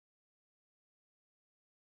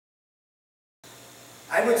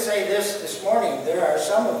I would say this morning, there are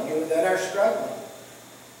some of you that are struggling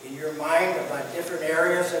in your mind about different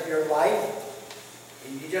areas of your life,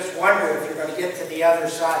 and you just wonder if you're going to get to the other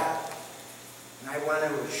side. And I want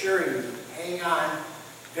to assure you, hang on,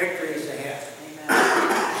 victory is ahead.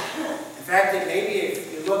 Amen. In fact, maybe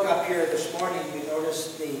if you look up here this morning, you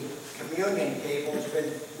notice the communion table has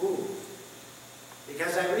been moved.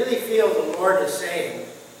 Because I really feel the Lord is saying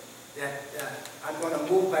that I'm going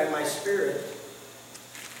to move by my Spirit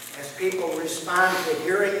as people respond to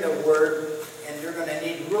hearing the Word, and you're going to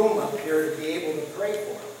need room up here to be able to pray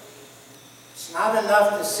for them. It's not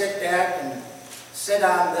enough to sit back and sit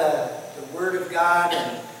on the Word of God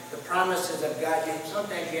and the promises of God.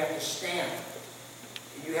 Sometimes you have to stand.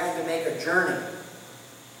 You have to make a journey.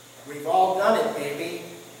 We've all done it, maybe.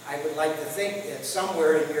 I would like to think that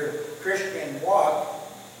somewhere in your Christian walk,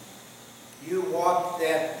 you walked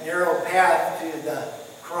that narrow path to the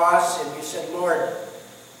cross and you said, Lord,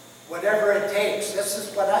 whatever it takes, this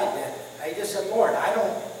is what I did. I just said, Lord, I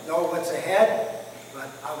don't know what's ahead, but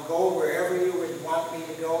I'll go wherever you would want me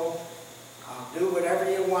to go. I'll do whatever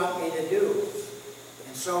you want me to do.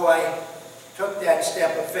 And so I took that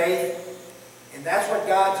step of faith, and that's what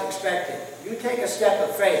God's expecting. You take a step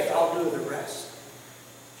of faith, I'll do the rest.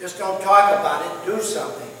 Just don't talk about it, do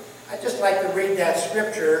something. I'd just like to read that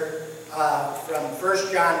scripture from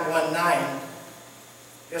 1 John 1:9,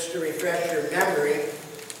 just to refresh your memory.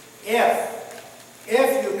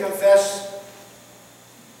 If you confess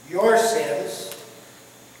your sins,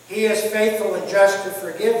 He is faithful and just to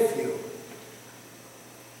forgive you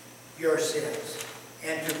your sins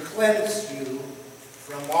and to cleanse you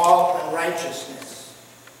from all unrighteousness.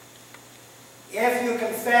 If you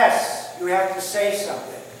confess, you have to say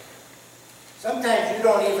something. Sometimes you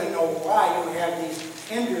don't even know why you have these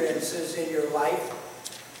hindrances in your life,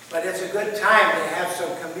 but it's a good time to have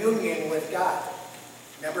some communion with God.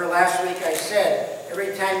 Remember last week I said,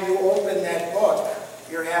 every time you open that book,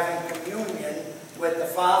 you're having communion with the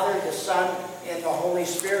Father, the Son, and the Holy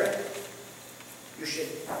Spirit. You should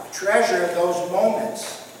treasure those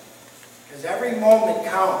moments, because every moment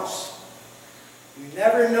counts. You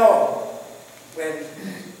never know when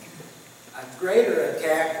a greater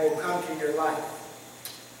attack will come to your life.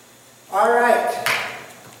 All right.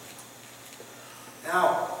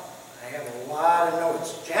 Now, I have a lot of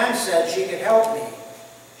notes. Jen said she could help me.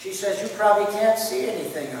 She says, you probably can't see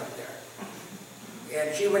anything up there.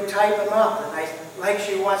 And she would type them up, and like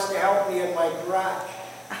she wants to help me in my garage.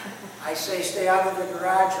 I say, stay out of the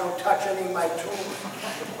garage, don't touch any of my tools,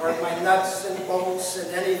 or my nuts and bolts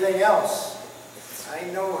and anything else. I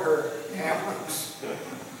know her tactics.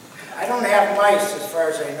 I don't have mice as far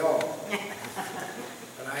as I know,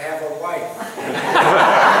 but I have a wife.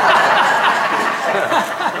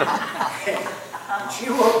 And she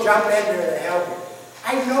will jump in there to help me.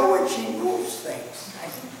 I know when she moves things.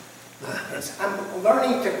 I'm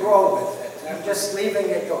learning to grow with it. I'm just leaving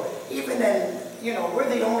it go. Even in, we're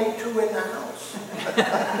the only two in the house.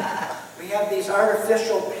 We have these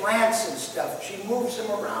artificial plants and stuff. She moves them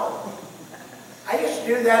around. I used to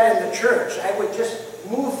do that in the church. I would just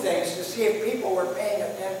move things to see if people were paying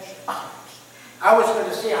attention. I was going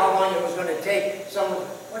to see how long it was going to take someone.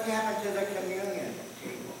 What happened to the communion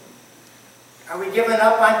table? Are we giving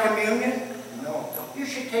up on communion? No. You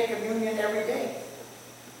should take communion every day.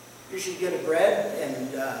 You should get a bread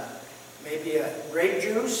and maybe a grape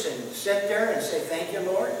juice and sit there and say, thank you,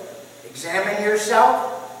 Lord. Examine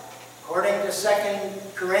yourself. According to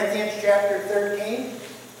 2 Corinthians chapter 13,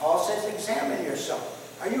 Paul says, examine yourself.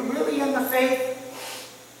 Are you really in the faith?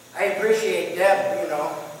 I appreciate Deb,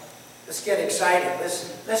 Let's get excited.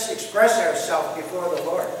 Let's express ourselves before the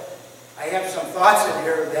Lord. I have some thoughts in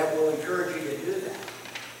here that will encourage you to do that.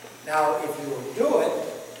 Now, if you will do it,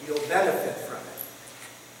 you'll benefit from it.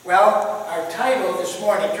 Well, our title this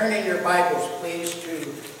morning, turn in your Bibles, please,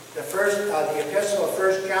 to the epistle of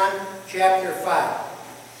 1 John chapter 5.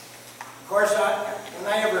 Of course,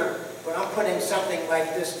 when I'm putting something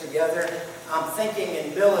like this together, I'm thinking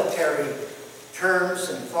in military terms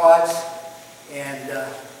and thoughts, and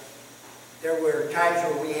there were times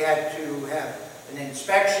where we had to have an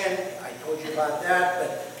inspection. I told you about that, but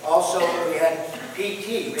also we had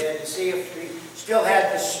PT. We had to see if we still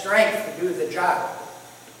had the strength to do the job.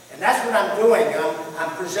 And that's what I'm doing.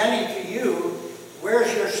 I'm presenting to you,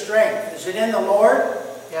 where's your strength? Is it in the Lord?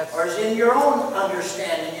 Yes. Or is it in your own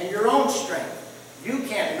understanding, in your own strength? You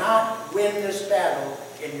cannot win this battle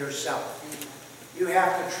in yourself. You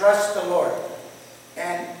have to trust the Lord.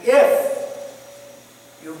 And if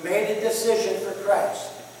you've made a decision for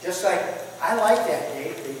Christ, just like, I like that,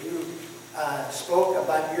 Dave, that you spoke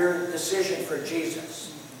about your decision for Jesus.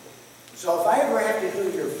 So if I ever have to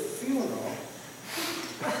do your funeral,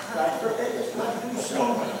 God forbid it's not too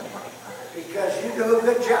soon, because you do a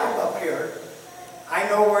good job up here. I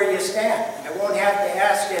know where you stand. I won't have to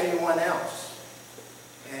ask anyone else.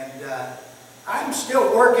 And I'm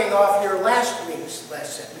still working off your last week's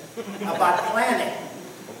lesson about planning.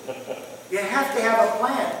 You have to have a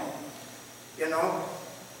plan, you know.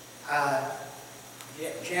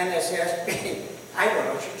 Janice asked me, I don't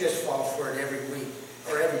know, she just falls for it every week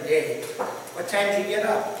or every day. What time do you get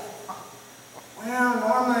up? Well,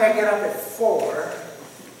 normally I get up at 4,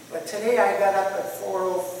 but today I got up at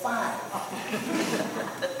 4:05.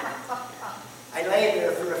 I lay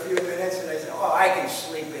there for a few minutes and I said, oh, I can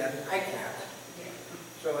sleep in. I can't.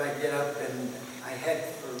 So I get up and I head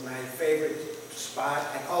for my favorite spot.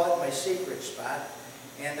 I call it my secret spot.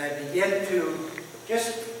 And I begin to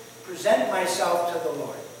just present myself to the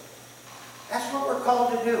Lord. That's what we're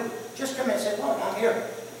called to do. Just come and say, Lord, I'm here.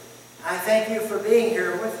 I thank you for being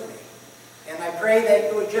here with me. And I pray that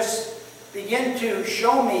you would just begin to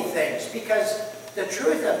show me things, because the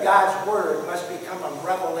truth of God's Word must become a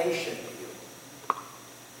revelation to you.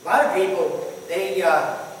 A lot of people, they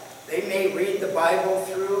may read the Bible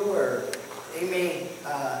through, or they may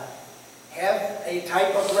have a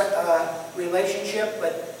type of relationship,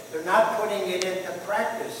 but they're not putting it into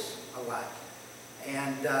practice a lot.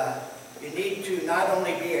 And you need to not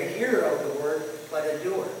only be a hearer of the Word, but a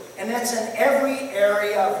doer. And that's in every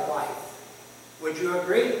area of life. Would you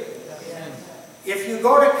agree? Yes. If you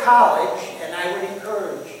go to college, and I would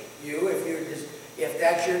encourage you, if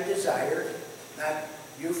that's your desire, not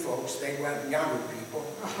you folks, they want younger people.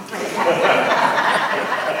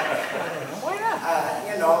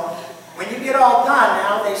 You know, when you get all done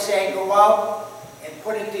now, they say go out and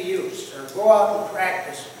put it to use, or go out and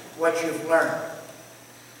practice what you've learned.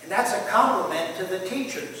 And that's a compliment to the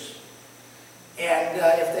teachers, and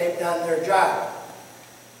if they've done their job.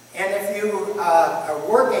 And if you are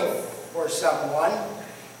working for someone,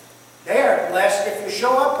 they are blessed if you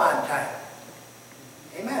show up on time.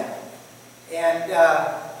 Amen. And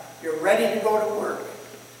you're ready to go to work.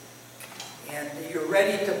 And you're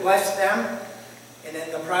ready to bless them. And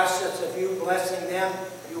in the process of you blessing them,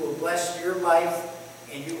 you will bless your life,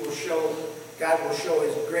 and you will show, God will show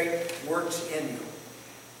His great works in you.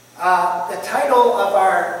 The title of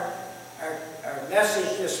our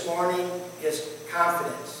message this morning is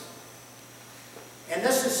Confidence. And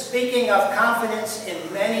this is speaking of confidence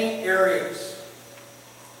in many areas.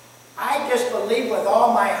 I just believe with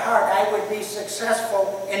all my heart I would be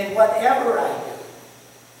successful in whatever I do.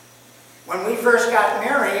 When we first got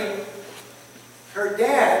married, her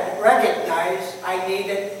dad recognized I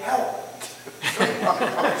needed help.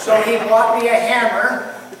 So he bought me a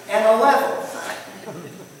hammer and a level.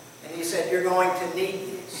 And he said, you're going to need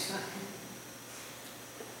these.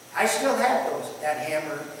 I still have that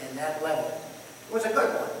hammer and that level. It was a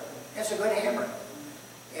good one. It's a good hammer.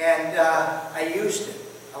 And I used it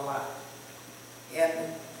a lot. And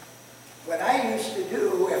what I used to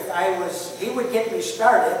do, he would get me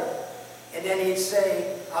started, and then he'd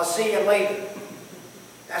say, I'll see you later.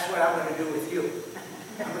 That's what I'm going to do with you.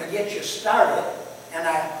 I'm going to get you started, and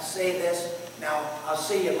I say this, now I'll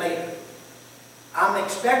see you later. I'm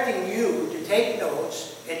expecting you to take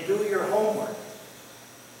notes and do your homework.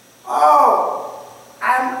 Oh!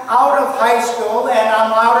 I'm out of high school, and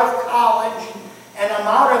I'm out of college, and I'm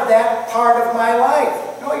out of that part of my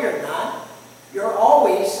life. No, you're not. You're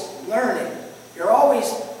always learning. You're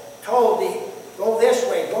always told to go this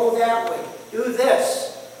way, go that way, do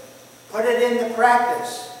this. Put it into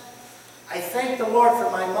practice. I thank the Lord for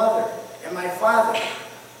my mother and my father.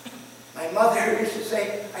 My mother used to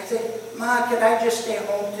say, I said, Ma, can I just stay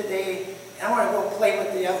home today? And I want to go play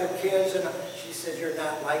with the other kids. And she said, you're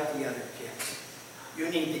not like the other kids. You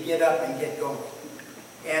need to get up and get going.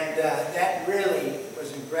 And that really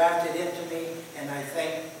was engrafted into me, and I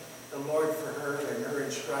thank the Lord for her and her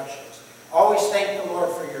instructions. Always thank the Lord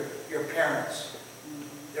for your parents.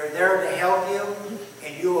 They're there to help you,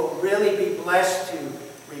 and you will really be blessed to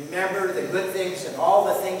remember the good things and all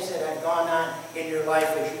the things that have gone on in your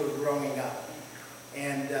life as you were growing up.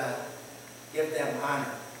 And give them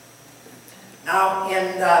honor. Now,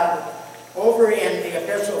 over in the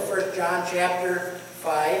epistle of 1 John chapter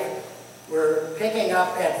 5, we're picking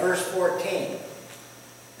up at verse 14.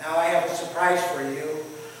 Now I have a surprise for you.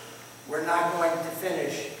 We're not going to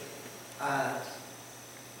finish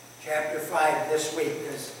chapter 5 this week,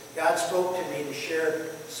 because God spoke to me to share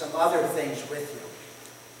some other things with you.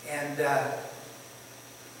 And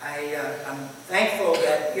I'm thankful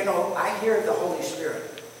that, you know, I hear the Holy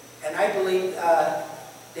Spirit. And I believe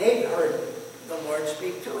Dave heard the Lord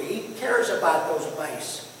speak too. He cares about those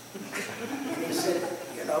mice. And he said,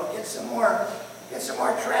 you know, get some more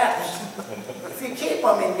traps. If you keep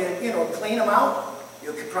them and you know, clean them out,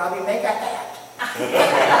 you could probably make a hat.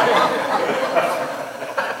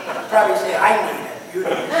 Probably say, I need it. You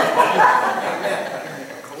need it. Amen.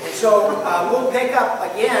 And so we'll pick up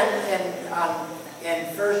again in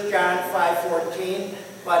 1 John 5:14,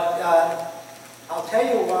 but I'll tell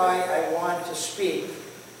you why I want to speak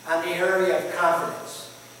on the area of confidence.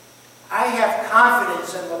 I have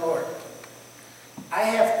confidence in the Lord. I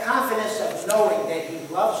have confidence of knowing that He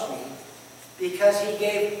loves me because He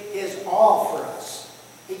gave His all for us.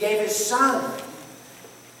 He gave His Son.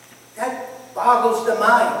 That boggles the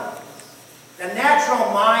mind. The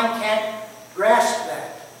natural mind can't grasp that.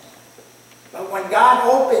 But when God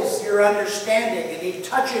opens your understanding and He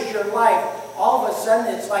touches your life, all of a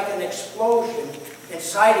sudden it's like an explosion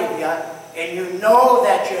inside of you, and you know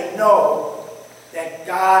that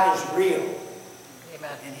God is real.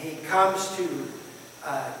 Amen. And He comes to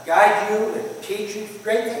guide you and teach you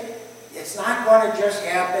great things. It's not going to just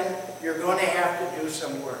happen. You're going to have to do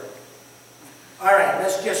some work. All right,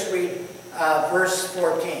 let's just read verse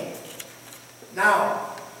 14. Now,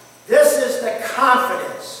 this is the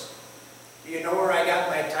confidence. Do you know where I got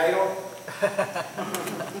my title?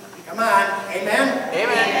 Come on, amen? Amen.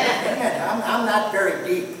 Amen. I'm not very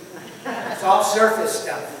deep. It's all surface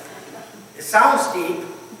stuff. It sounds deep.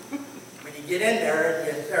 When you get in there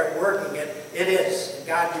and you start working it, it is.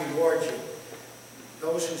 God rewards you.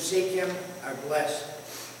 Those who seek Him are blessed.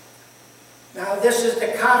 Now, this is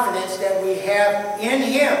the confidence that we have in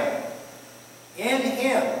Him. In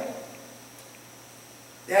Him.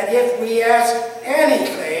 That if we ask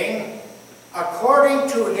anything according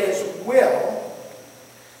to His will,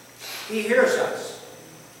 He hears us.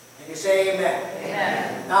 And you say amen.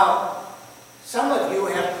 Amen. Now, some of you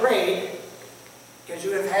have prayed because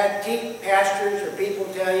you have had pastors or people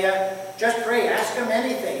tell you, just pray, ask Him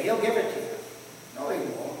anything, He'll give it to you. No, He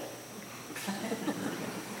won't.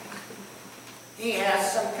 He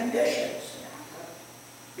has some conditions.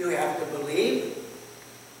 You have to believe.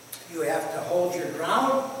 You have to hold your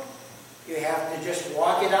ground. You have to just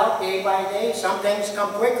walk it out day by day. Some things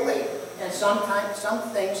come quickly, and sometimes some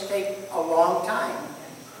things take a long time.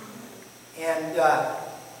 And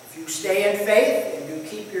if you stay in faith and you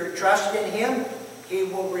keep your trust in Him, He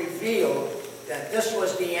will reveal that this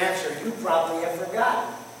was the answer you probably have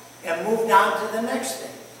forgotten and moved on to the next thing.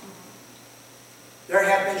 There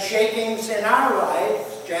have been shakings in our lives,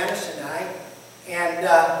 Janice and I, and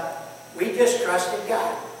we just trusted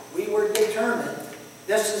God. We were determined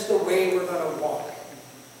this is the way we're going to walk.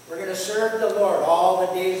 We're going to serve the Lord all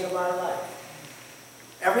the days of our life.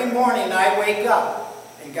 Every morning I wake up,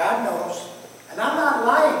 and God knows, and I'm not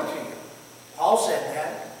lying to you. Paul said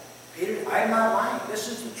that. Peter, I'm not lying. This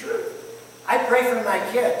is the truth. I pray for my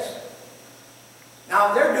kids.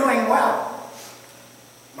 Now, they're doing well.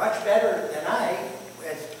 Much better than I.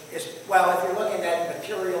 Well, if you're looking at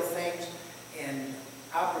material things and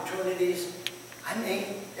opportunities, I mean,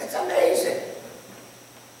 it's amazing.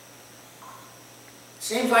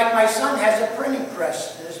 Seems like my son has a printing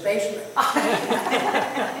press in his basement.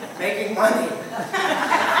 Making money.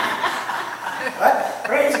 But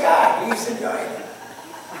praise God, he's enjoying it.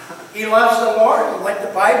 He loves the Lord. He went to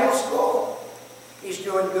Bible school. He's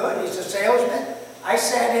doing good. He's a salesman. I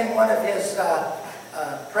sat in one of his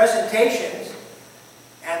presentations,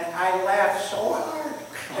 and I laughed so hard.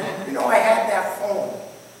 And, you know, I had that phone,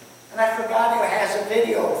 and I forgot it has a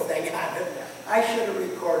video thing on it. I should have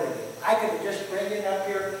recorded it. I could have just bring it up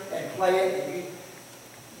here and play it, and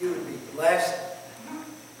you would be blessed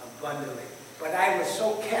abundantly. But I was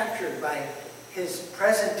so captured by his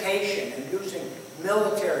presentation and using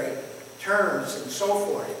military terms and so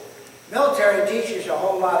forth. Military teaches you a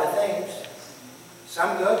whole lot of things.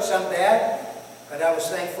 Some good, some bad. But I was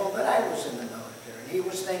thankful that I was in the military. And he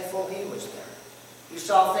was thankful he was there. He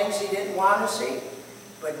saw things he didn't want to see.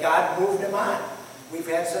 But God moved him on. We've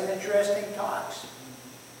had some interesting talks.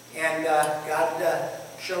 And God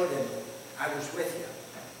showed him, I was with you.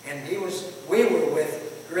 And we were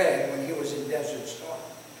with Greg when he was in Desert Storm.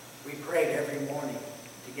 We prayed every morning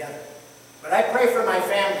together. But I pray for my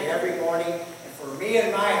family every morning, and for me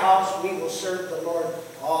and my house, we will serve the Lord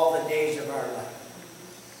all the days of our life.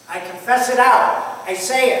 I confess it out. I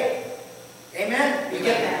say it. Amen? You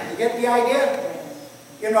get the idea?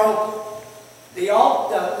 You know,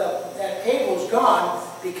 that cable's gone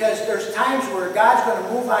because there's times where God's going to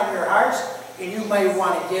move on your hearts, and you may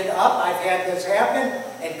want to get up. I've had this happen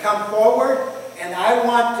and come forward, and I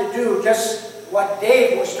want to do just what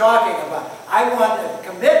Dave was talking about. I want to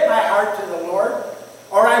commit my heart to the Lord,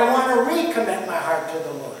 or I want to recommit my heart to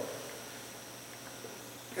the Lord.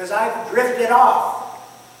 because I've drifted off.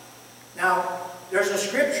 Now, there's a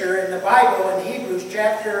scripture in the Bible in Hebrews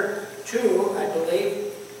chapter 2, I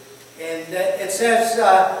believe, and it says,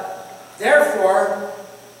 therefore,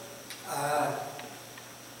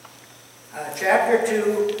 chapter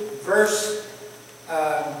 2, verse,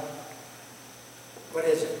 what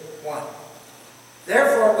is it? 1.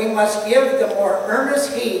 Therefore, we must give the more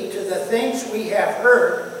earnest heed to the things we have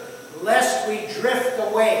heard, lest we drift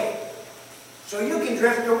away. So you can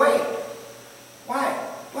drift away. Why?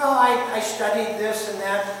 Well, I studied this and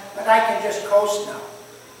that, but I can just coast now.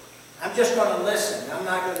 I'm just going to listen. I'm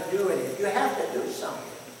not going to do anything. You have to do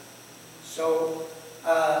something. So,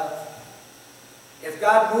 if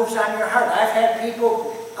God moves on your heart, I've had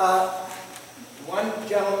people, one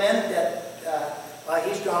gentleman that,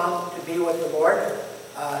 he's gone to be with the Lord,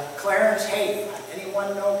 Clarence Hafe.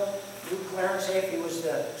 Anyone know Clarence Hafe? He was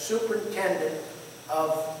the superintendent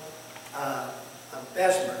of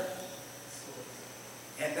Bessemer.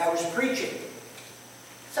 And I was preaching.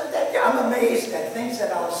 Sometimes I'm amazed at things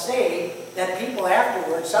that I'll say that people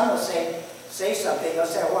afterwards, some will say something, they'll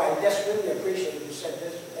say, oh, I just really appreciate you said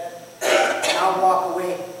this or that. And I'll walk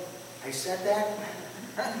away, I said that?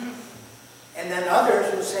 And then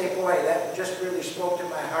others will say, boy, that just really spoke to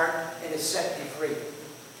my heart and it set me free.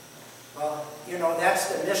 Well, you know,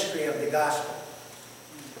 that's the mystery of the gospel.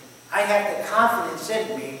 I have the confidence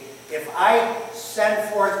in me, if I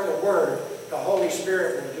send forth the word, the Holy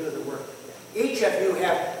Spirit will do the work. Each of you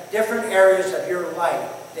have different areas of your life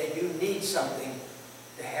that you need something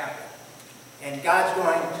to happen. And God's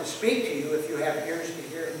going to speak to you if you have ears to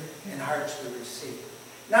hear and hearts to receive.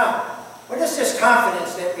 Now, what is this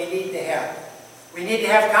confidence that we need to have? We need to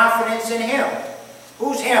have confidence in Him.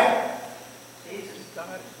 Who's Him? Jesus.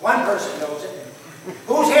 One person knows it.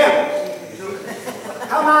 Who's Him?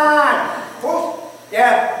 Come on. Who's?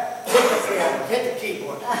 Yeah. Hit the piano, hit the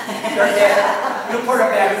keyboard. They're dead. You put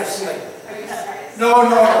them back to sleep. No.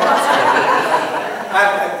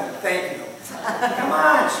 Thank you. Come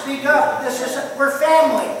on, speak up. We're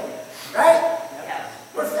family, right?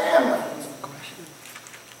 We're family.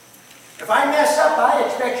 If I mess up, I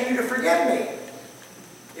expect you to forgive me.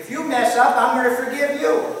 If you mess up, I'm going to forgive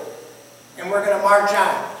you. And we're going to march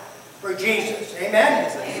on for Jesus.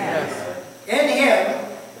 Amen? Amen. In Him,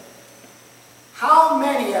 how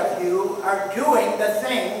many of you are doing the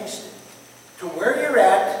things to where you're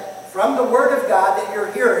at from the Word of God that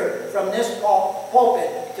you're hearing from this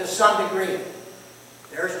pulpit to some degree?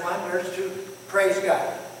 There's one, there's two. Praise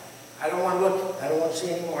God. I don't want to look, I don't want to see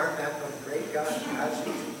any more of that, but praise God.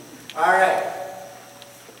 All right.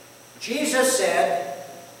 Jesus said,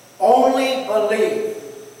 only believe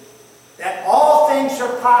that all things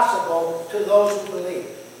are possible to those who believe.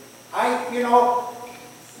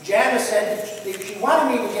 Janice said she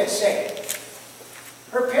wanted me to get saved.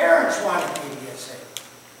 Her parents wanted me to get saved.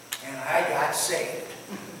 And I got saved.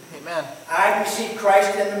 Amen. I received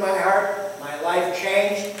Christ into my heart. My life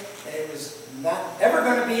changed. And it was not ever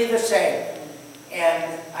going to be the same.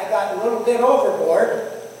 And I got a little bit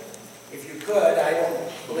overboard. If you could, I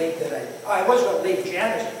don't believe that I was going to leave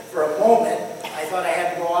Janice for a moment. I thought I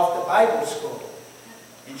had to go off to Bible school.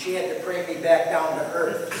 And she had to bring me back down to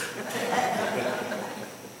earth.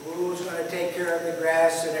 Who's going to take care of the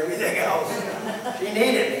grass and everything else? She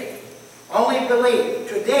needed me. Only believe.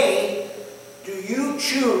 Today, do you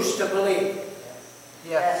choose to believe?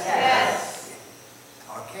 Yes. Yes.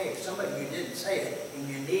 Okay, some of you didn't say it, and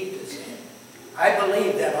you need to say it. I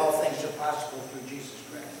believe that all things are possible through Jesus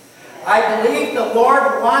Christ. I believe the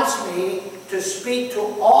Lord wants me to speak to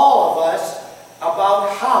all of us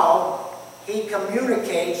about how He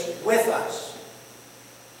communicates with us.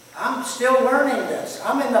 I'm still learning this.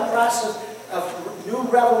 I'm in the process of new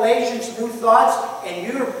revelations, new thoughts, and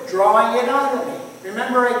you're drawing it out of me.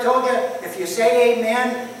 Remember I told you, if you say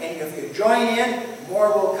amen, and if you join in,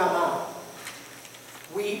 more will come out.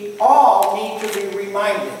 We all need to be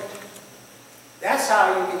reminded. That's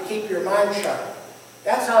how you can keep your mind sharp.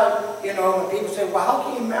 That's how, when people say, well, how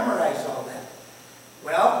can you memorize all that?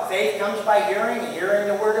 Well, faith comes by hearing, and hearing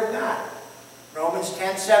the Word of God. Romans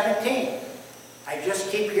 10:17. I just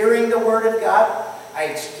keep hearing the Word of God. I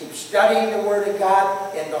keep studying the Word of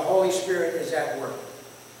God, and the Holy Spirit is at work.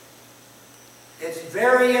 It's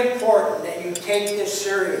very important that you take this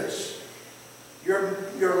serious.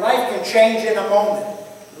 Your life can change in a moment.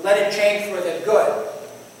 Let it change for the good.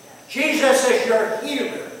 Jesus is your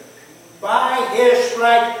healer. By His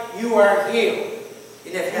stripe you are healed.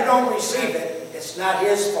 And if you don't receive it, it's not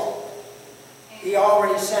His fault. He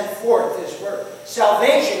already sent forth His word.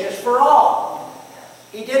 Salvation is for all.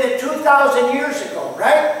 He did it 2,000 years ago,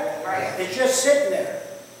 right? Right. It's just sitting there,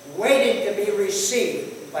 waiting to be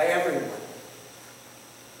received by everyone.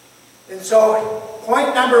 And so,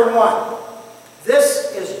 point number one,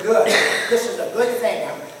 this is good. This is a good thing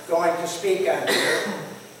I'm going to speak on here.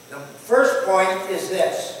 The first point is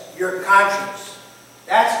this, your conscience.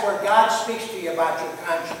 That's where God speaks to you about your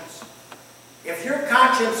conscience. If your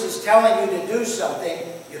conscience is telling you to do something,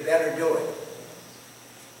 you better do it.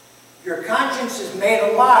 Your conscience is made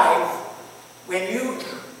alive when you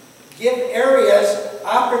give areas,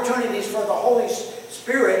 opportunities for the Holy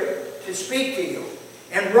Spirit to speak to you.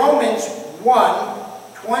 In Romans 1,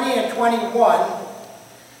 20 and 21,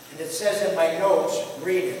 and it says in my notes,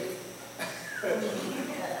 read it.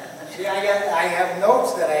 See, I have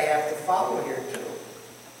notes that I have to follow here too.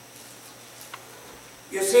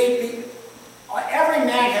 You see, every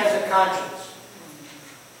man has a conscience.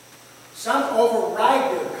 Some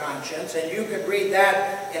override their conscience, and you could read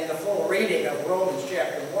that in the full reading of Romans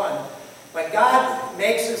chapter 1. But God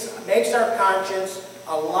makes our conscience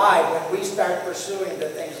alive when we start pursuing the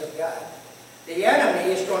things of God. The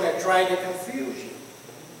enemy is going to try to confuse you.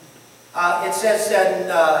 It says in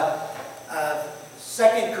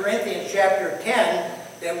 2 Corinthians chapter 10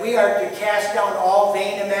 that we are to cast down all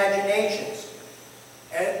vain imaginations,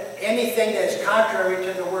 anything that is contrary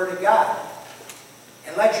to the Word of God.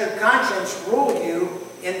 And let your conscience rule you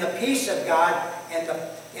in the peace of God and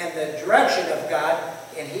the direction of God,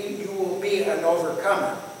 and you will be an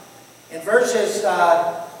overcomer. In verses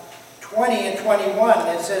 20 and 21,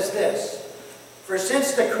 it says this, "For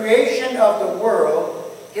since the creation of the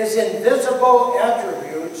world, His invisible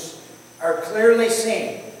attributes are clearly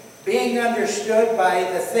seen, being understood by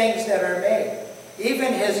the things that are made,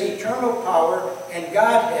 even His eternal power and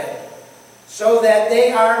Godhead, so that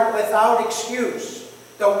they are without excuse."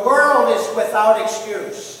 The world is without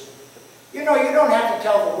excuse. You know, you don't have to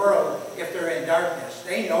tell the world if they're in darkness.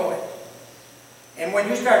 They know it. And when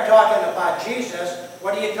you start talking about Jesus,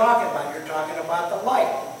 what are you talking about? You're talking about the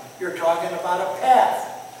light. You're talking about a path,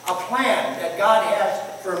 a plan that God has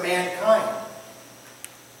for mankind.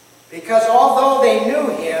 Because although they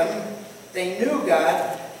knew Him, they knew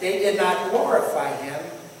God, they did not glorify Him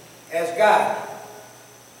as God,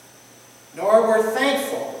 nor were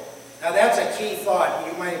thankful. Now that's a key thought.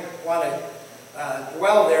 You might want to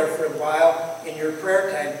dwell there for a while in your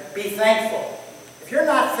prayer time. Be thankful. If you're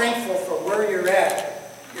not thankful for where you're at,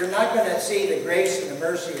 you're not going to see the grace and the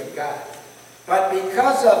mercy of God. But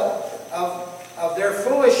because of their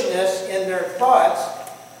foolishness in their thoughts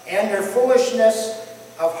and their foolishness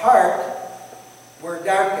of heart, were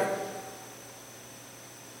darkened.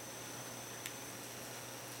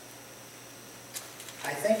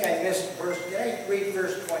 I think I missed verse, did I read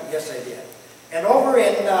verse 20? Yes, I did. And over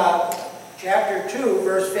in chapter 2,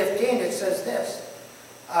 verse 15, it says this.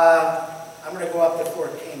 I'm going to go up to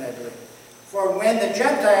 14, I believe. "For when the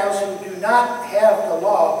Gentiles who do not have the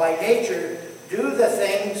law by nature do the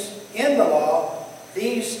things in the law,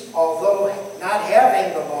 these, although not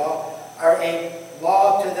having the law, are a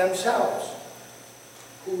law to themselves,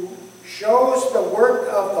 who shows the work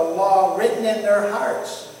of the law written in their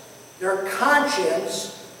hearts, their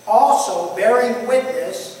conscience also bearing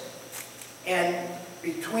witness, and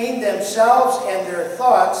between themselves and their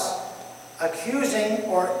thoughts, accusing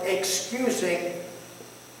or excusing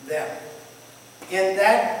them. In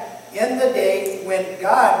the day when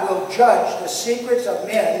God will judge the secrets of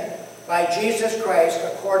men by Jesus Christ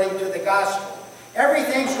according to the gospel."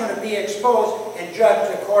 Everything's going to be exposed and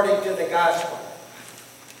judged according to the gospel.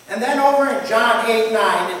 And then over in John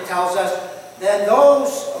 8:9, it tells us, "Then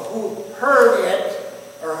those who heard it,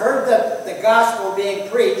 or heard the gospel being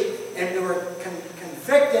preached, and were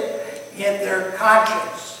convicted in their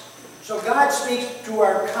conscience." So God speaks to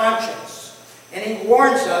our conscience, and He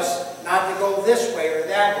warns us not to go this way or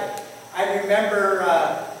that way. I remember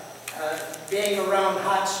being around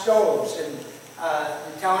hot stoves and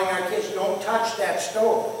telling our kids, "Don't touch that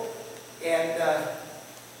stove." And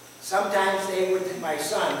sometimes they would, my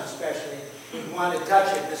son especially, would want to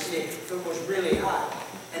touch it to see if it was really hot.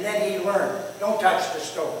 And then he learned, don't touch the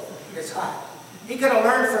stove, it's hot. He could have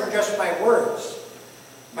learned from just my words.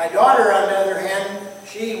 My daughter, on the other hand,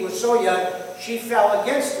 she was so young, she fell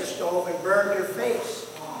against the stove and burned her face.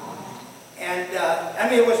 And I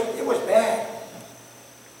mean, it was bad.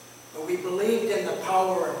 But we believed in the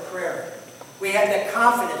power of prayer. We had the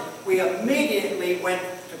confidence. We immediately went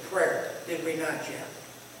to prayer, did we not, Jim?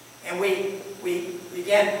 And we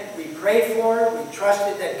prayed for her. We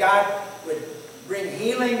trusted that God would bring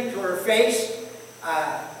healing to her face.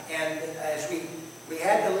 And as we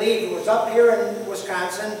had to leave, it was up here in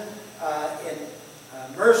Wisconsin, in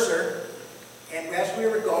Mercer. And as we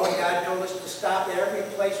were going, God told us to stop at every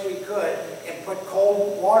place we could and put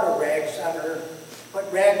cold water rags on her put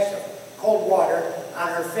rags of cold water on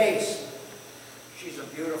her face. She's a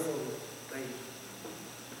beautiful lady.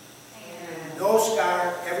 No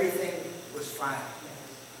scar, everything was fine.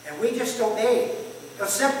 And we just obeyed. A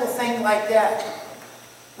simple thing like that.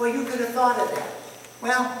 Well, you could have thought of that.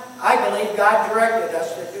 Well, I believe God directed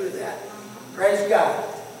us to do that. Praise God.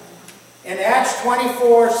 In Acts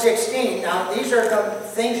 24:16, now these are the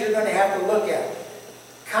things you're going to have to look at.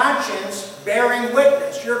 Conscience bearing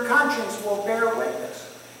witness. Your conscience will bear witness.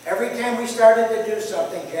 Every time we started to do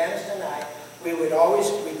something, Janice and I, we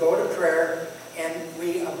go to prayer and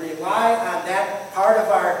we rely on that part of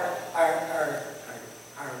our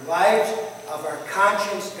lives, of our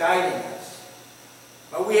conscience guiding us.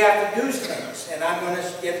 But we have to do things, and I'm going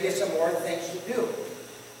to give you some more things to do.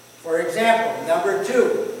 For example, number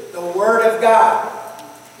 2, the Word of God.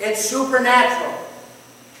 It's supernatural.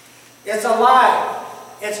 It's alive.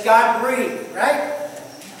 It's God-breathed, right?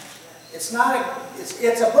 It's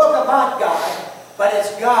a book about God, but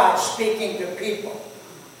it's God speaking to people.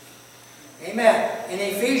 Amen. In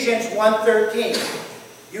Ephesians 1:13,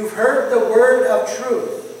 you've heard the word of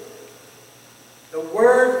truth. The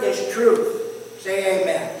word is truth. Say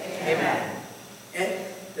amen. Amen. And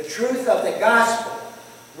the truth of the gospel.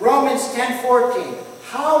 Romans 10:14.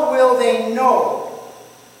 How will they know?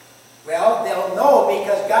 Well, they'll know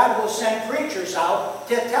because God will send preachers out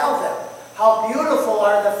to tell them how beautiful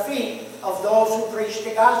are the feet of those who preach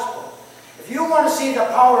the gospel. If you want to see the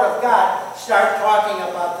power of God, start talking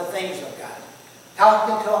about the things of God.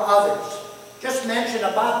 Talking to others. Just mention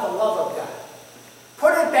about the love of God.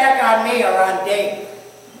 Put it back on me or on Dave.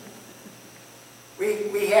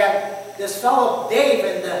 We have this fellow Dave,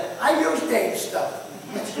 and I use Dave's stuff.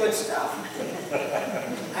 It's good stuff.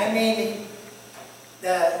 I mean,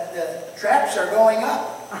 the traps are going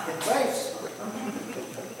up in place.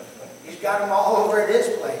 He's got them all over at his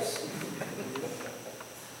place.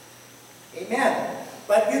 Amen.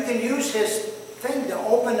 But you can use his thing to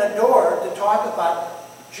open the door to talk about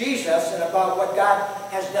Jesus and about what God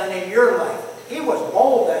has done in your life. He was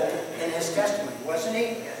bold in his testimony, wasn't he?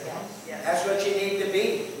 Yes. That's what you need to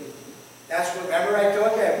be. That's what, remember I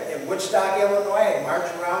told you, in Woodstock, Illinois, I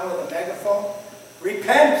marched around with a megaphone.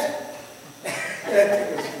 Repent!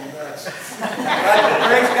 It was nuts. But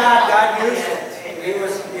praise God, God used it. He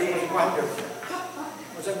was wonderful.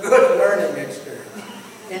 It was a good learning experience.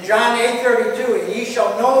 In John 8:32, and ye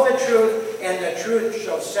shall know the truth, and the truth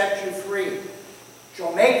shall set you free.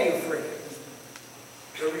 Shall make you free.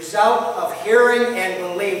 The result of hearing and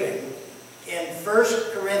believing in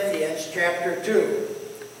 1 Corinthians chapter 2.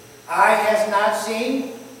 Eye has not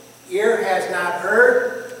seen, ear has not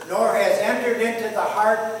heard, nor has entered into the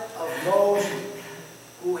heart of those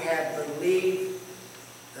who have believed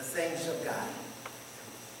the things of God.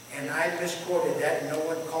 And I misquoted that and no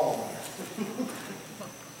one called me.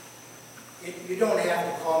 You don't have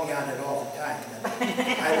to call me on it all the time.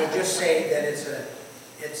 I would just say that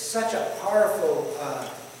it's such a powerful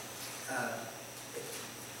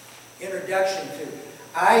introduction to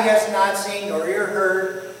eye has not seen nor ear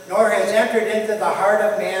heard, nor has entered into the heart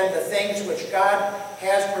of man the things which God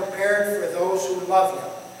has prepared for those who love him.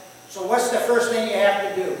 So what's the first thing you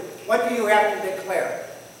have to do? What do you have to declare?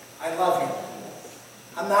 I love him.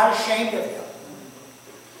 I'm not ashamed of him.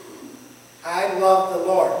 I love the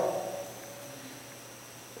Lord.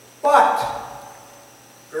 But,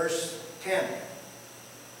 verse 10,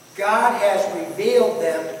 God has revealed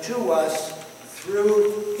them to us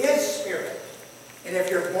through his Spirit. And if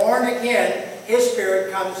you're born again, his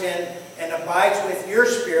Spirit comes in and abides with your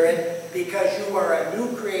spirit because you are a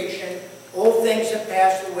new creation. Old things have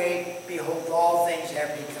passed away. Behold, all things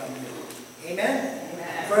have become new. Amen?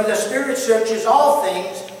 Amen. For the Spirit searches all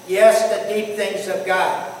things, yes, the deep things of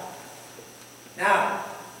God. Now,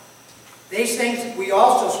 these things we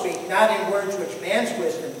also speak, not in words which man's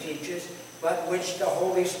wisdom teaches, but which the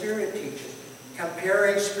Holy Spirit teaches,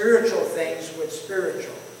 comparing spiritual things with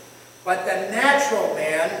spiritual. But the natural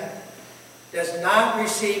man does not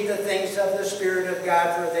receive the things of the Spirit of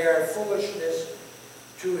God, for they are foolishness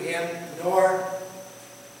to him, nor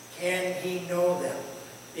can he know them,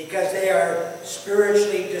 because they are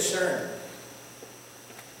spiritually discerned.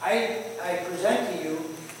 I present to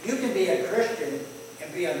you, you can be a Christian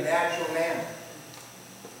and be a natural man,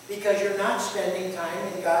 because you're not spending time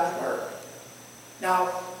in God's Word.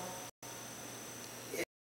 Now,